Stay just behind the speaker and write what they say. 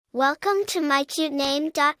Welcome to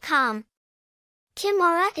mycutename.com.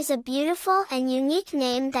 Kymora is a beautiful and unique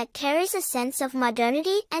name that carries a sense of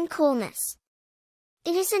modernity and coolness.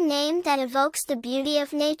 It is a name that evokes the beauty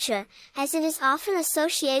of nature, as it is often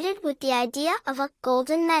associated with the idea of a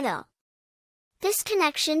golden meadow. This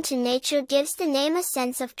connection to nature gives the name a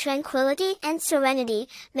sense of tranquility and serenity,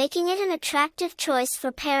 making it an attractive choice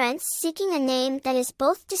for parents seeking a name that is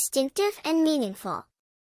both distinctive and meaningful.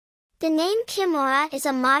 The name Kymora is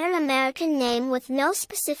a modern American name with no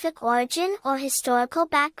specific origin or historical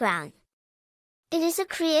background. It is a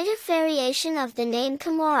creative variation of the name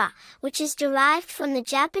Kymora, which is derived from the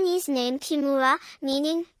Japanese name Kymura,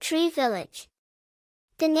 meaning tree village.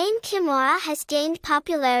 The name Kymora has gained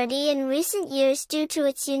popularity in recent years due to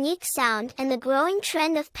its unique sound and the growing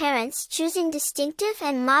trend of parents choosing distinctive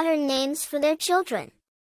and modern names for their children.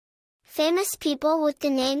 Famous people with the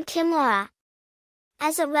name Kymora.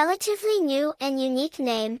 As a relatively new and unique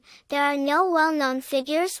name, there are no well-known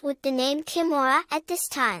figures with the name Kymora at this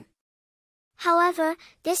time. However,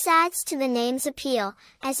 this adds to the name's appeal,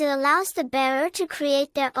 as it allows the bearer to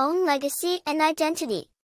create their own legacy and identity.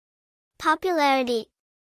 Popularity.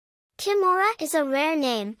 Kymora is a rare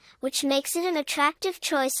name, which makes it an attractive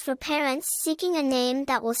choice for parents seeking a name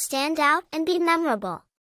that will stand out and be memorable.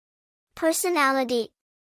 Personality.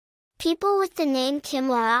 People with the name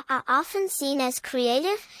Kymora are often seen as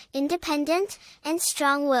creative, independent, and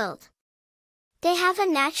strong-willed. They have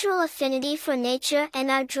a natural affinity for nature and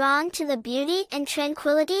are drawn to the beauty and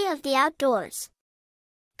tranquility of the outdoors.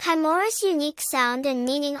 Kymora's unique sound and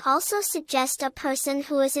meaning also suggest a person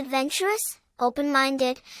who is adventurous,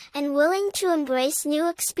 open-minded, and willing to embrace new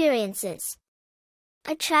experiences.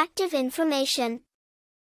 Attractive information.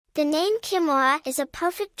 The name Kymora is a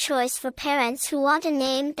perfect choice for parents who want a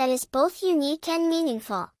name that is both unique and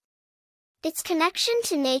meaningful. Its connection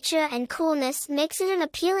to nature and coolness makes it an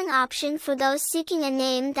appealing option for those seeking a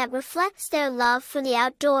name that reflects their love for the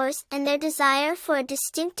outdoors and their desire for a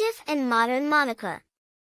distinctive and modern moniker.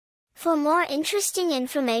 For more interesting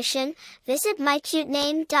information, visit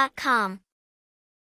mycutename.com.